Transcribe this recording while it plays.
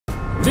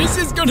This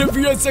is gonna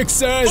be a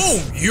success! Oh,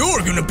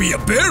 you're gonna be a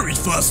very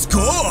fast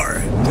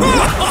car!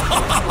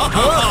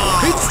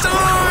 It's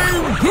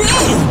time!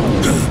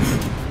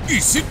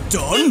 Is it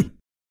done?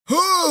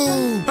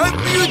 Oh, I've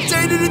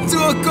mutated into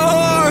a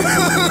car!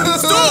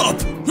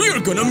 Stop! You're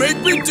gonna make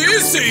me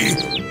dizzy!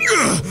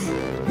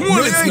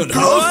 Well, it's not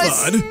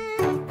half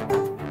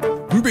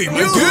bad. Be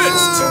my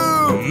guest!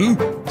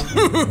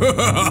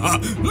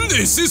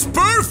 This is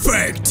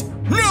perfect!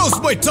 Now's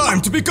my time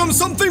to become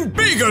something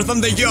bigger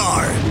than they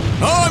are!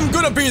 I'm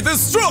gonna be the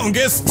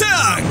strongest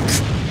tank!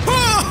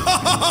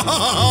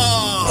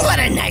 What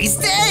a nice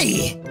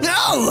day!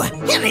 Oh,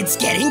 and it's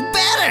getting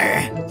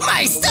better!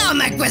 My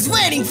stomach was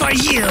waiting for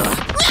you!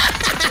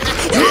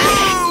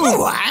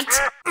 What?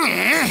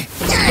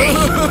 Hey,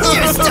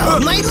 you stole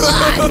my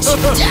lunch!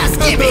 Just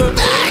give it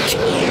back!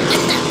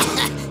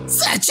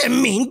 Such a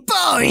mean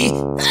boy!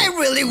 I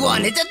really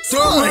wanted a toy!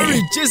 Don't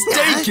worry, just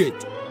take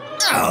it!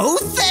 Oh,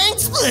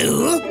 thanks,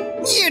 Blue!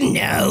 You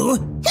know,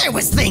 I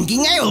was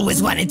thinking I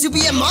always wanted to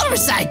be a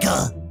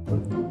motorcycle!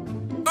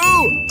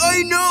 Oh,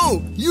 I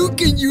know! You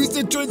can use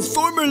the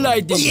transformer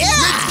lighting! Yeah!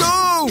 Let's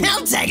go!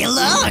 I'll tag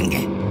along!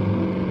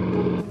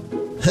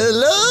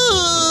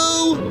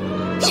 Hello?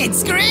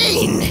 It's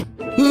Green!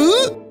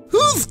 Huh?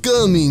 Who's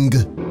coming?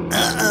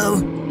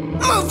 Uh-oh!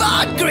 Move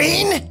on,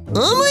 Green! Am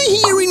I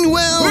hearing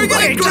well? We're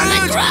gonna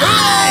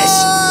crash!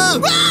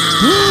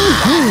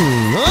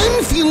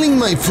 I'm feeling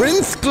my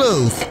friend's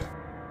clothes.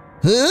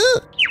 Huh?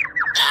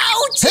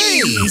 Oh,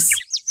 jeez!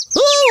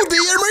 Oh, they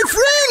are my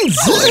friends!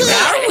 Where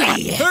are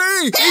we?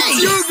 Hey,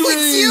 it's you, Green!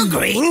 It's you,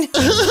 Green!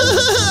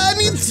 And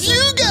it's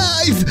you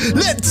guys!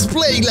 Let's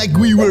play like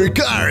we were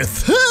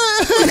cars!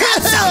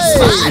 That sounds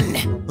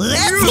fun!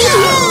 Let's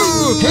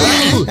go!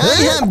 Hey,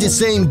 I have the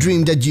same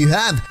dream that you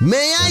have.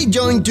 May I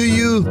join to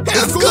you?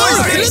 Of course!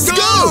 Let's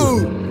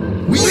go!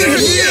 We're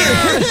here!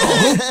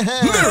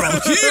 They're all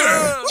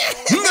here!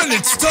 Then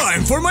it's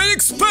time for my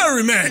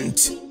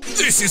experiment!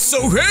 This is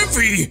so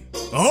heavy!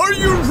 Are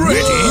you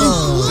ready?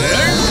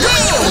 Then go!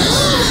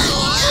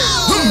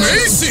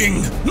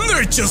 Amazing!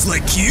 They're just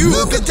like you!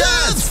 Look at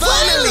that!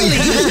 Finally!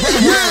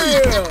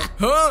 Yeah!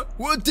 Huh?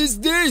 What is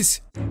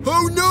this?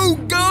 Oh no,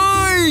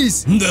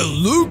 guys! The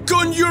look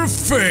on your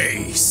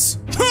face!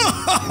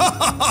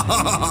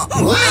 Now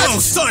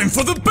it's time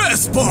for the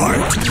best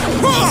part!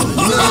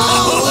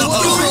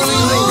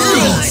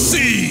 You'll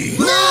see!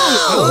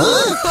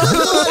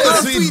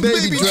 Sweet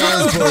baby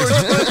transport!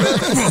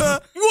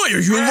 Why are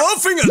you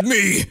laughing at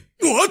me?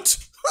 What?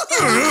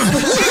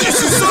 This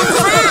is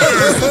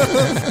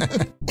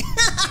unfair!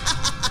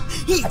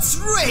 It's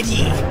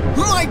ready!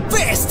 My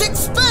best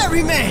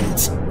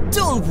experiment!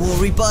 Don't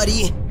worry,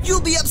 buddy.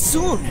 You'll be up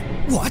soon.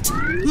 What?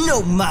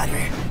 No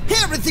matter.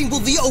 Everything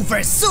will be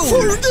over soon!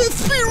 For the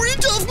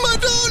spirit of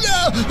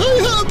Madonna! I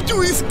have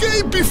to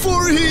escape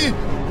before he...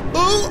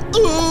 Oh,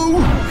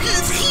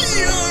 he's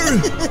here!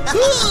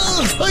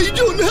 I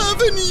don't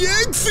have any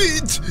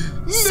exit!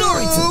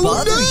 Sorry to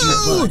bother you,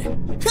 bud.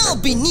 I'll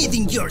be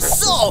needing your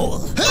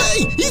soul!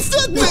 Hey, is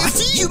that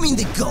Bessie? You mean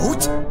the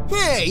goat?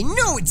 Hey,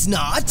 no it's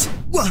not!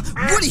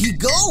 Where did he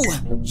go?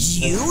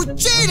 You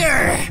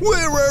cheater!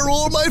 Where are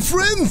all my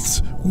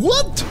friends?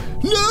 What?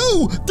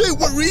 No, they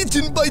were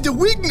eaten by the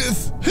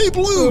weakness! Hey,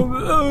 Blue!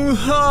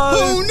 Hi!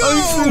 Oh, no!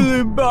 I'm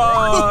feeling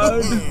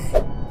bad!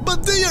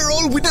 But they are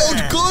all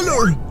without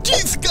color!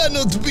 This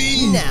cannot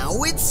be!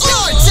 Now it's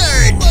your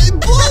turn! My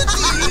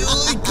body!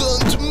 I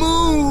can't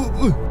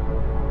move!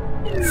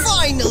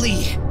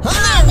 Finally!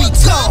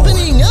 What's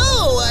happening?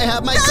 Oh, I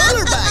have my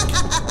color back!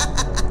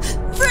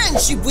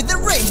 Friendship with the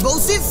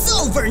rainbows is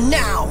over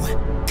now!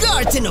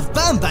 Garten of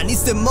Bamban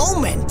is the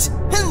moment!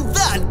 And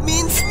that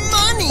means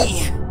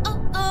money!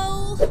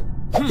 Uh-oh.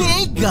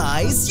 Hey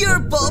guys,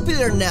 you're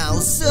popular now,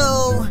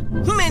 so...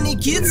 many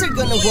kids are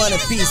gonna want a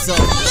piece of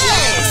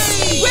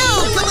this!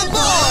 Welcome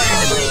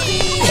aboard!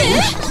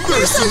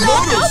 There's a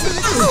lot of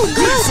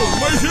this on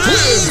my head!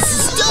 Please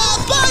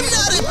stop! I'm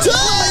not a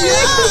toy!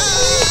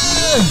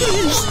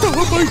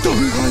 Stop! I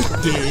don't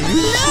like this!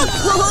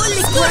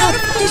 Holy crap!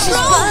 This is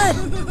bad!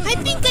 I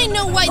think I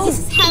know why this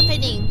is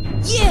happening.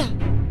 Yeah.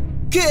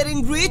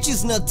 Getting rich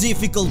is not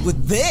difficult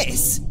with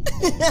this!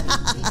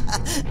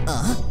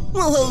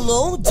 Well,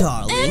 hello,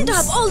 darlings. End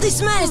up all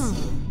this mess.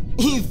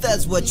 If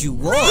that's what you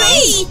want.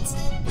 Wait!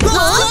 Of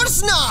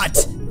course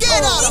not!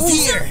 Get out of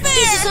here!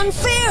 This is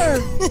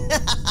unfair.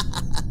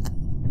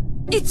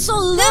 It's so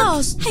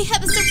lost. I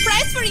have a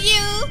surprise for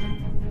you!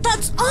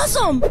 That's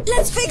awesome.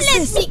 Let's fix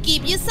this. Let me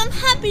give you some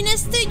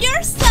happiness to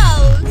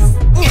yourselves!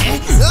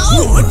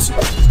 What?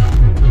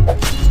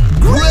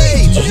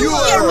 Great! You You're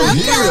are a welcome.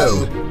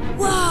 hero!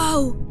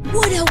 Wow!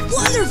 What a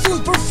wonderful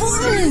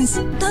performance!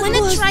 That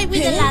Wanna was... try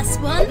with the last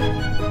one?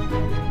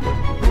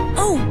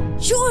 Oh,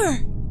 sure!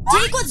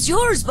 Take what's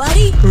yours,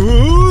 buddy!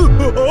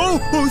 Oh,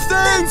 thanks!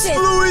 That's it.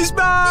 Blue is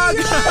back!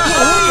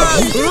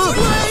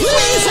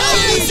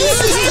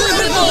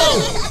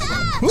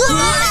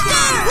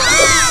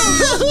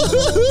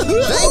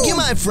 Thank you,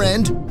 my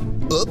friend.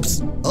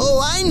 Oops. Oh,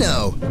 I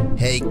know.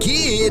 Hey,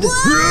 kid.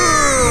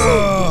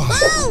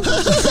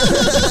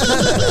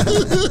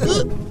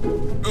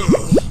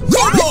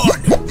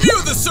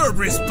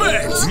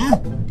 respect!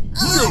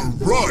 You're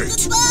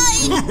right!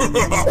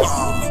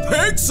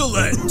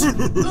 Excellent!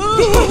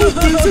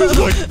 This is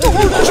like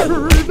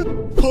torture!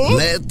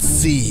 Let's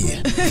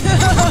see.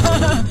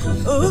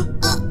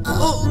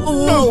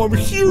 Now I'm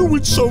here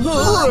with some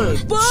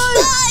friends.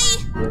 Bye!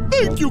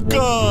 Thank you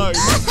guys.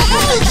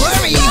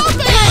 Worry!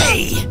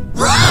 Hey!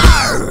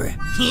 Roar!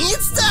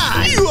 It's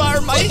time! You are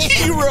my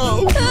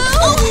hero.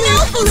 Oh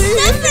no,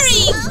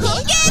 Stephanie!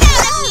 Get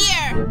out of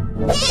here!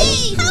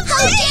 Hey, how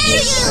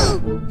dare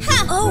you!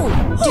 Oh,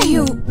 do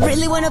you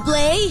really want to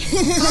play?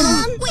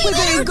 We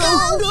better go!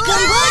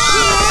 Come back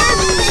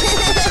here!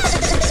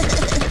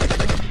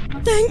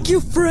 Thank you,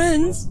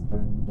 friends.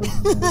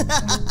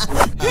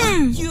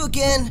 You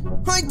again?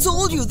 I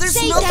told you, there's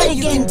Say nothing that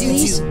you again, can do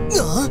please. to...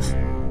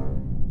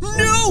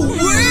 No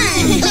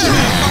way!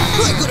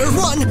 I gotta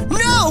run!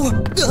 No!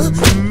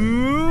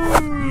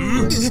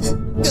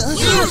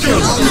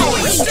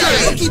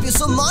 I'll give you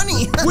some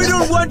money! We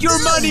don't want your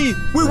money!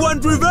 We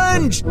want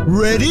revenge!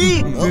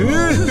 Ready?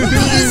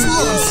 These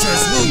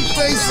monsters will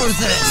pay for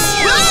this!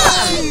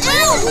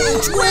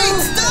 Wait, I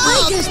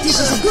stop! guess this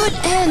is a good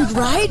end,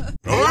 right?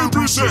 I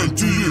present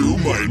to you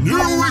my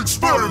new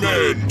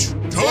experiment!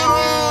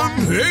 Ta-da!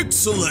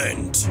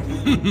 Excellent!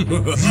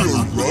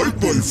 You're right,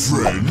 my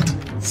friend.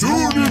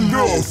 Soon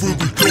enough we'll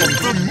become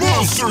the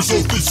monsters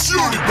of this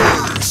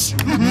universe!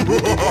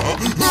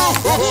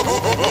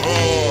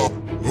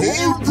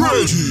 All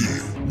ready!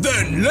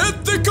 Then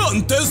let the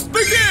contest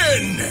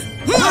begin!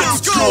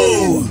 Let's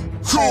go!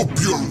 Hope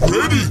you're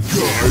ready,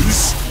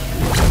 guys!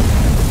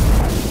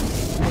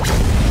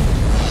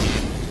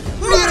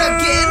 Not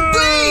again,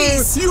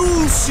 please!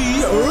 You'll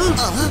see, A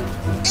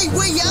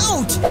way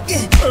out!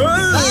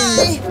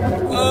 Bye!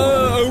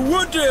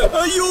 what?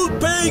 You'll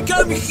pay,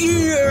 come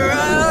here!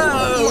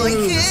 My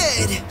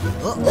head!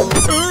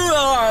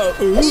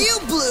 You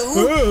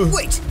blew!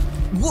 Wait,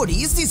 what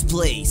is this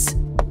place?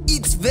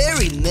 It's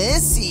very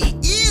messy.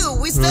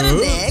 Ew, is that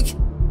an egg?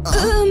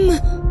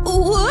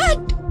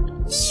 What?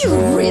 You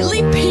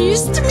really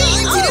pissed me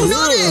I didn't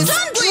notice!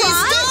 Don't Please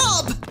try.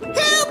 stop!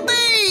 Help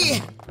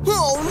me!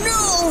 Oh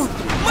no!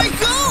 My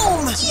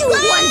home! You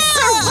won't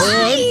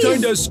survive! I'm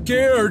kinda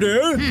scared,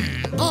 eh?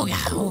 Ooga,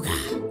 ooga.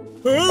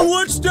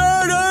 What's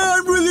that?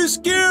 I'm really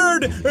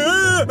scared!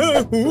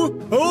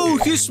 Oh,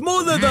 he's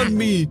smaller than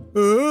me!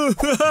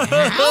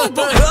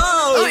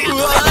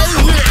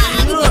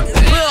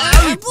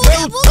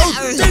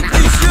 Take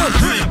this!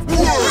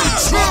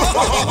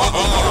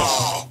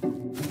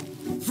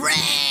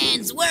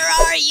 Friends, where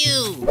are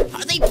you?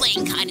 Are they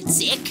playing hide and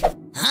seek?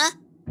 Huh?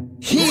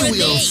 He Who are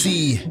will they?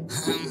 see.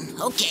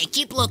 Okay,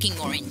 keep looking,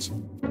 Orange.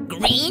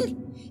 Green?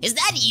 Is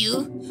that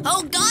you?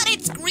 Oh God,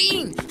 it's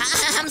Green!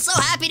 I'm so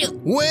happy to...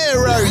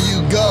 Where are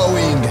you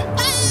going?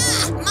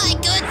 Ah, my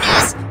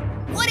goodness!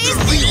 What is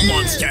this? You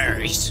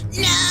monsters!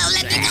 No,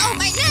 let me go,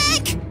 my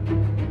neck!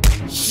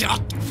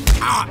 Shut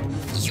up!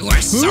 You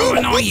are so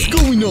annoying! What's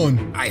going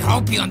on? I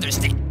hope you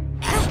understand.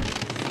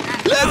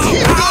 Let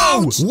him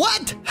go!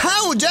 What?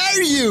 How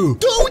dare you?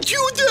 Don't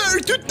you dare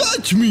to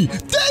touch me!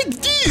 Take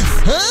this!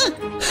 Huh?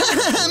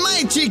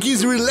 My chick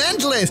is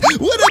relentless!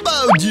 What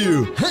about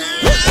you?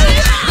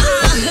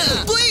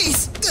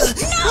 Please!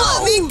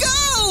 Let me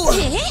go!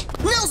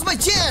 Now's my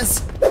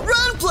chance!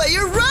 Run,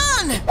 player,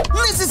 run!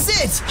 This is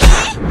it!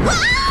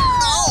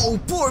 Oh,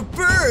 poor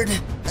bird!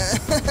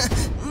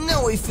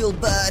 Now I feel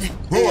bad.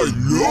 I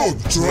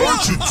love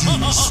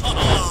tragedies!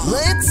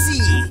 Let's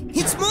see.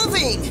 It's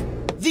moving!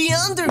 The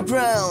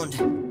underground!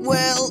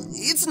 Well,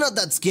 it's not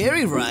that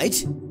scary,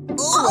 right?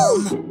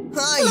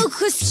 Hi! Look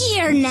who's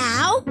here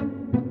now!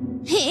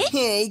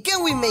 Hey,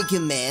 can we make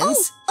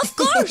amends? Of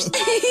course!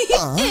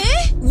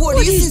 What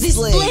is this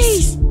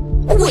place?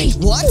 Wait,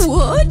 what?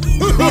 What?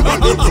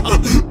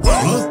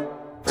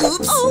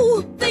 Oops!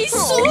 Oh, they saw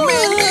Oh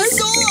man, they us!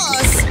 saw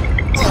us!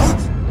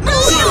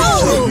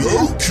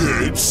 Hello,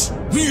 kids!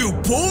 You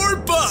poor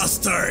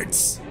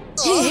bastards!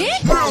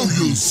 Now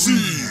you'll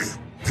see!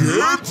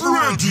 Get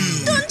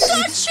ready! Don't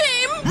touch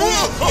him!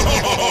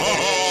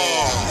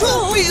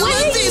 Bill,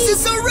 this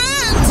is a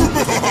rant!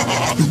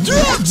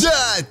 Drop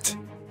that!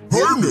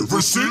 I've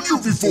never seen you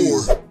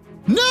before!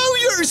 Now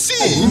you're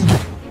seeing!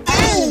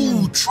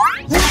 Ouch!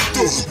 What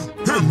the?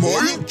 Am I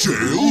in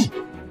jail?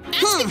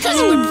 That's because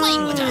you were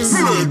playing with us.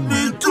 Let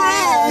me go!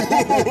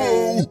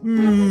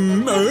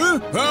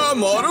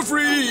 I'm out of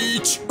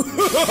reach!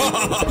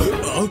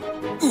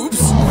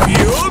 Oops!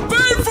 You'll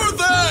pay for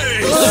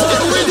this!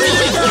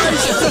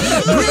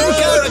 Bring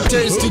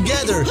characters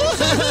together!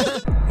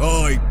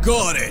 I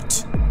got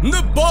it!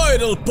 The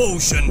vital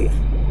potion!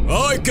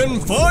 I can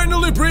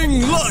finally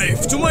bring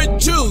life to my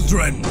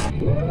children!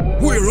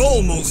 We're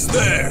almost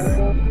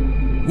there!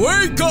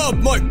 Wake up,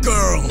 my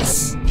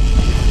girls!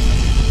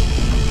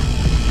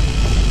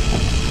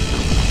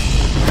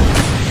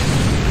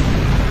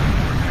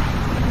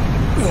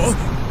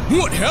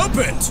 What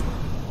happened?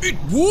 It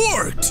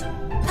worked!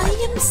 I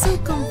am so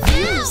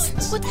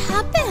confused. What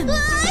happened?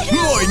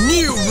 My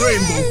new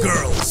rainbow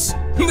girls!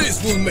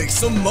 This will make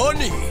some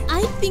money!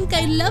 I think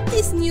I love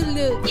this new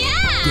look.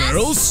 Yeah!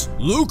 Girls,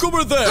 look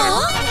over there!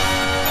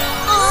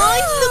 Oh,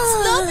 it looks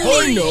lovely.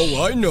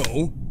 I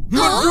know.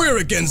 But we're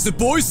against the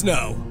boys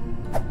now.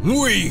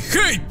 We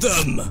hate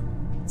them.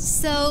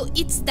 So,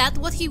 it's that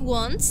what he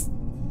wants?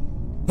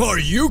 Are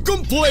you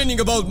complaining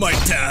about my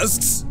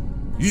tasks?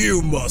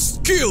 You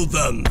must kill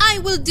them. I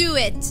will do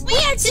it. We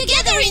are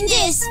together in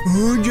this.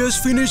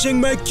 Just finishing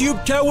my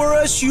cube tower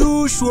as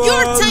usual.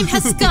 Your time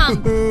has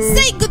come.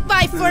 Say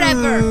goodbye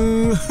forever.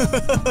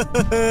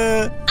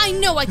 I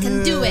know I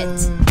can do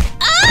it.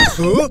 Ah!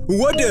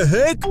 What the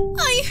heck?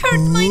 I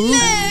hurt my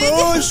leg.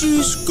 Oh,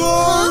 she's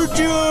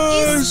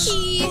gorgeous. Is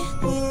he?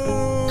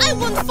 I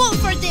won't fall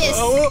for this.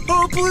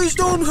 Oh, please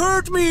don't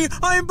hurt me.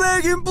 I'm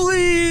begging,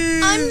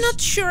 please. I'm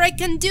not sure I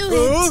can do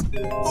it.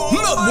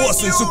 That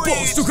wasn't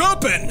supposed to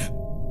happen.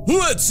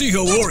 Let's see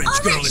how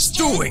Orange Girl is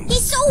doing.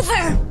 It's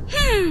over.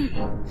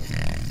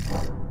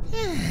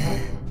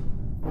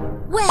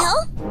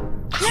 Well,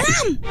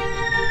 here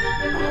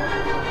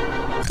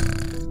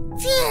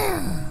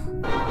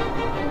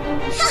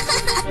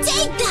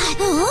Take that.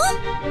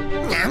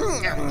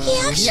 He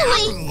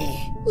actually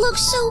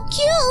looks so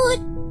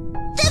cute.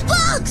 The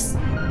bugs!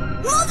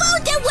 Move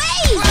out the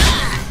way!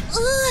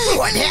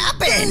 What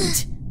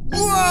happened?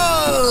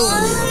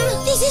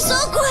 Whoa! This is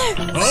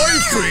awkward! I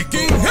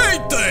freaking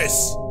hate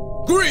this!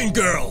 Green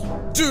Girl,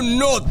 do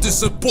not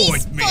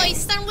disappoint me!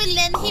 Poison will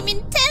end him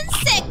in 10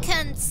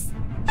 seconds.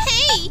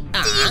 Hey,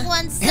 do you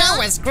want some? I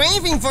was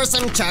craving for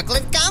some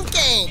chocolate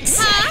cupcakes.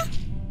 Huh?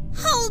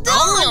 Hold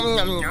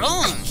on!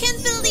 I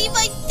can't believe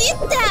I did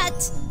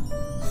that!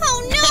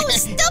 Oh no,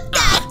 stop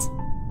that!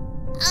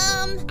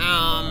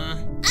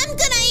 I'm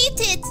gonna eat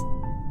it!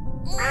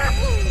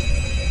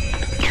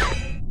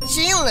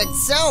 She looks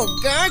so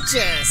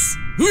gorgeous.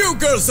 You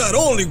girls had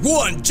only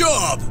one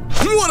job!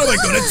 What am I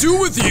gonna do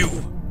with you?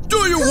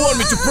 Do you want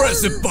me to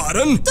press the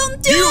button?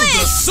 Don't do you it!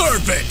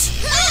 Deserve it!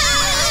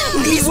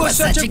 This was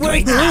such a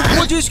great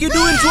What is he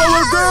doing to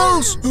our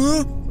girls?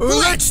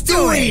 Let's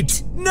do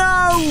it!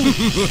 No!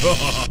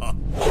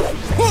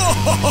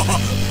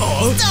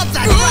 Stop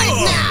that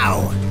right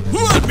now!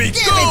 Let me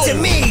Give go! it to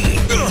me!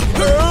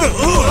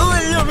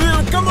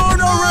 Come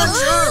on, Orange!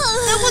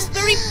 That was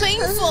very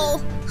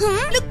painful.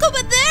 Look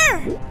over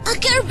there! A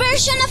girl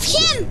version of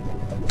him!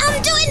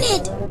 I'm doing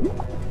it!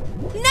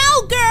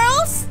 Now,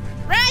 girls!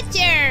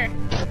 Roger!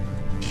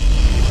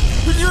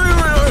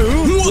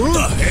 What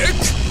the heck?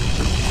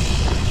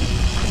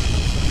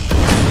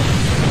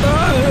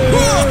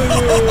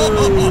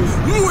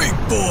 Weak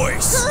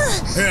boys!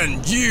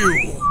 And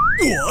you!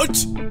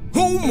 What?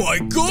 Oh my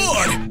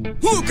god!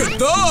 Look at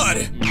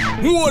that!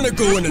 Wanna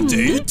go on a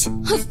date?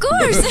 Of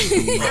course!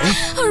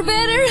 Or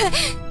better...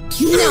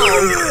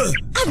 No!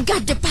 I've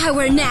got the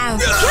power now!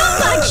 Come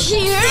back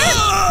here!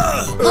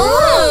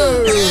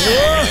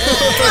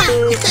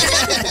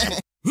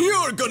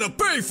 You're gonna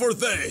pay for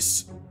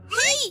this!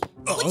 Hey!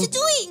 What you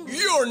doing?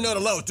 You're not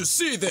allowed to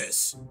see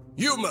this!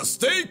 You must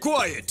stay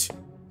quiet!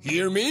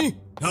 Hear me?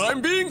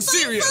 I'm being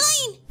serious!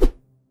 Fine!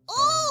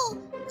 Oh!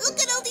 Look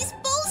at all these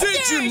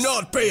posters! Did you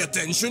not pay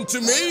attention to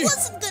me? I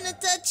wasn't gonna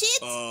touch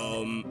it!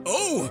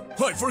 Oh!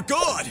 I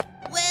forgot!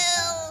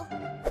 Well...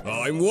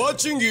 I'm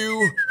watching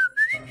you!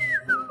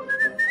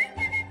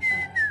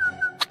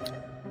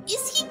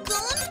 Is he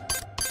gone?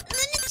 Let me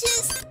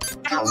just...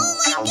 Oh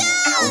my god!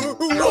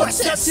 What's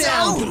that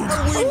sound? I'm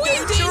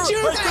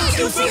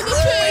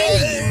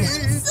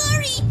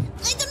sorry!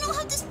 I don't know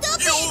how to stop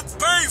You'll it!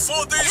 pay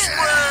for this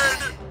bread!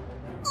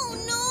 Oh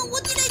no!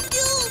 What did I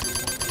do?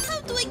 How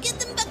do I get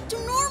them back to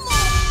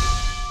normal?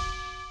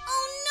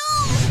 Oh no!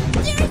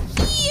 They're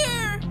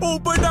here!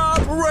 Open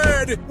up,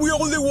 Red! We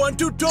only want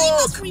to I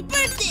talk! must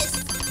rebirth this!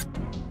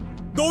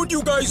 Don't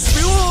you guys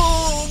feel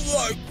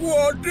like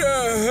what the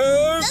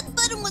heck? That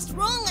button was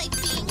wrong, I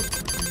think.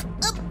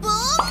 A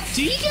bomb?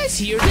 Do you guys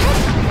hear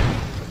that?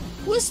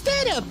 Was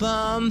that a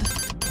bomb?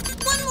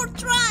 One more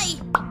try!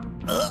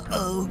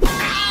 Uh-oh.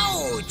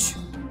 Ouch!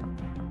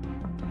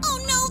 Oh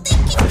no, they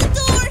kicked the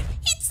door!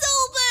 It's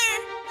over!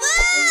 Ah!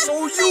 So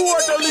you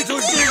are the little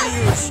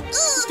genius!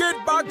 Ugh. Get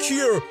back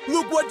here!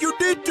 Look what you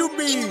did to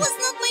me! It was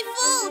not my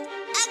fault!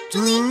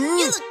 Actually,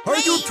 you look Are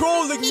great! you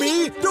trolling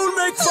me? Don't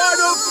make fun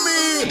of me!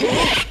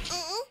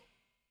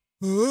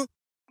 Huh?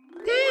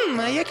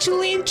 I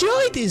actually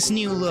enjoy this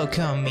new look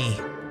on me.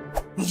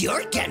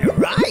 You're kinda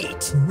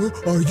right.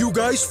 Are you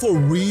guys for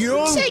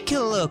real? Take a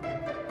look.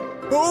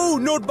 Oh,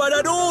 not bad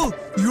at all!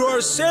 You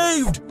are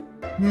saved!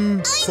 I For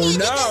knew you guys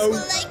now. will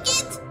like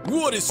it!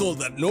 What is all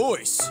that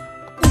noise?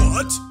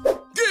 What?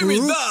 Give me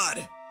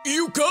that!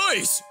 You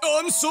guys!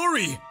 I'm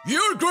sorry!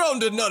 You're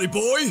grounded, naughty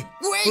boy!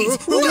 Wait!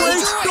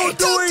 Don't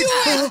do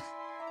it!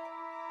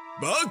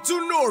 Back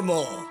to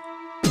normal!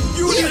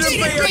 You didn't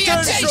pay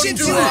attention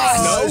to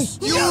us!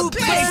 No! You'll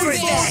pay for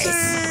this!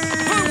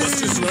 I was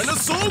just trying to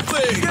solve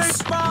things!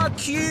 Get back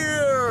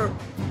here!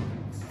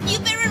 You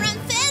better run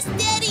fast,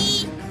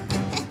 Daddy!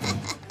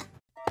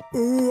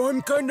 Oh,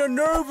 I'm kinda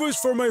nervous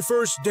for my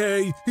first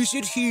day. Is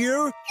it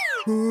here?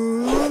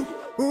 Oh,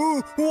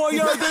 why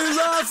are they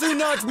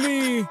laughing at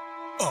me?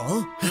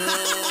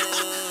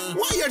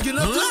 Why are you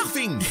not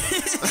laughing?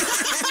 Is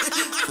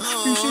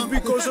it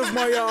because of my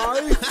my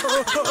eye.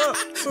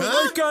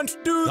 I can't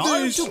do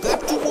Time this. to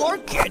get to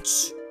work,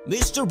 kids.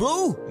 Mr.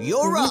 Blue,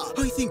 you're up.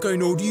 I think I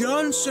know the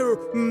answer.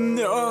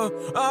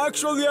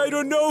 Actually, I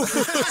don't know.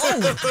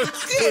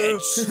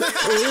 Kids!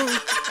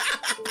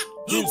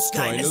 It's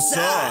kinda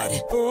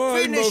sad.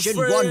 I'm Finish a in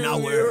 1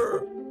 hour.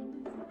 failure.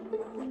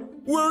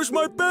 Where's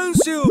my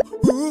pencil?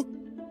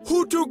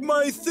 Who took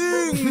my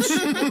things?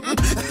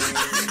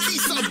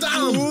 He's so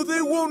dumb! Oh,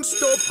 they won't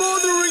stop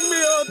bothering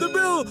me on the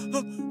bill.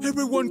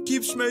 Everyone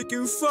keeps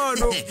making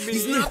fun of me.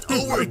 It's not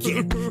over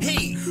yet.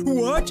 Hey,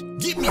 What?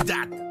 give me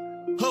that.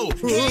 Oh,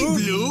 hey,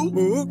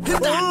 Blue.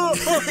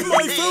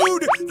 My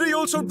food! They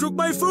also took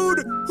my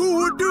food! Who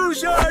would do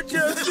such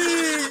a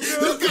thing?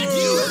 Look at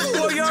you.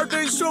 Why are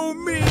they so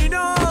mean?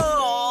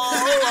 Oh,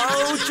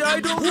 ouch! I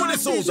don't What want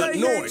is all this. that I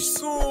hate noise?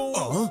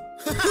 school.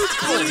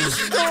 Please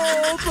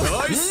stop!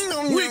 Guys,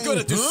 we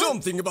gotta do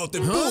something about the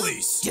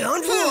bullies.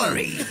 Don't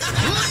worry.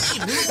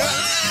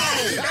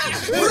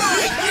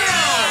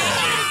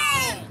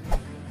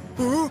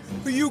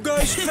 You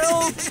guys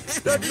help!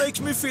 That makes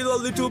me feel a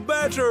little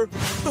better.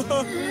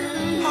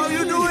 How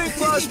you doing,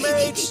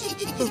 classmates?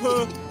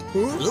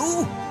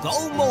 Blue,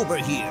 come over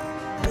here.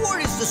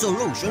 What is the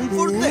solution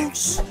for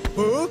this?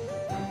 Huh?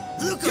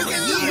 Look over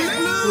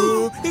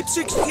here. It's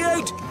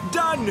 68!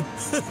 Done!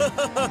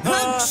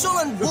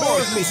 Excellent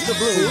work, Mr.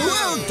 Blue.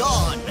 Well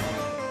done.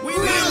 We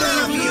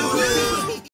love you, Blue.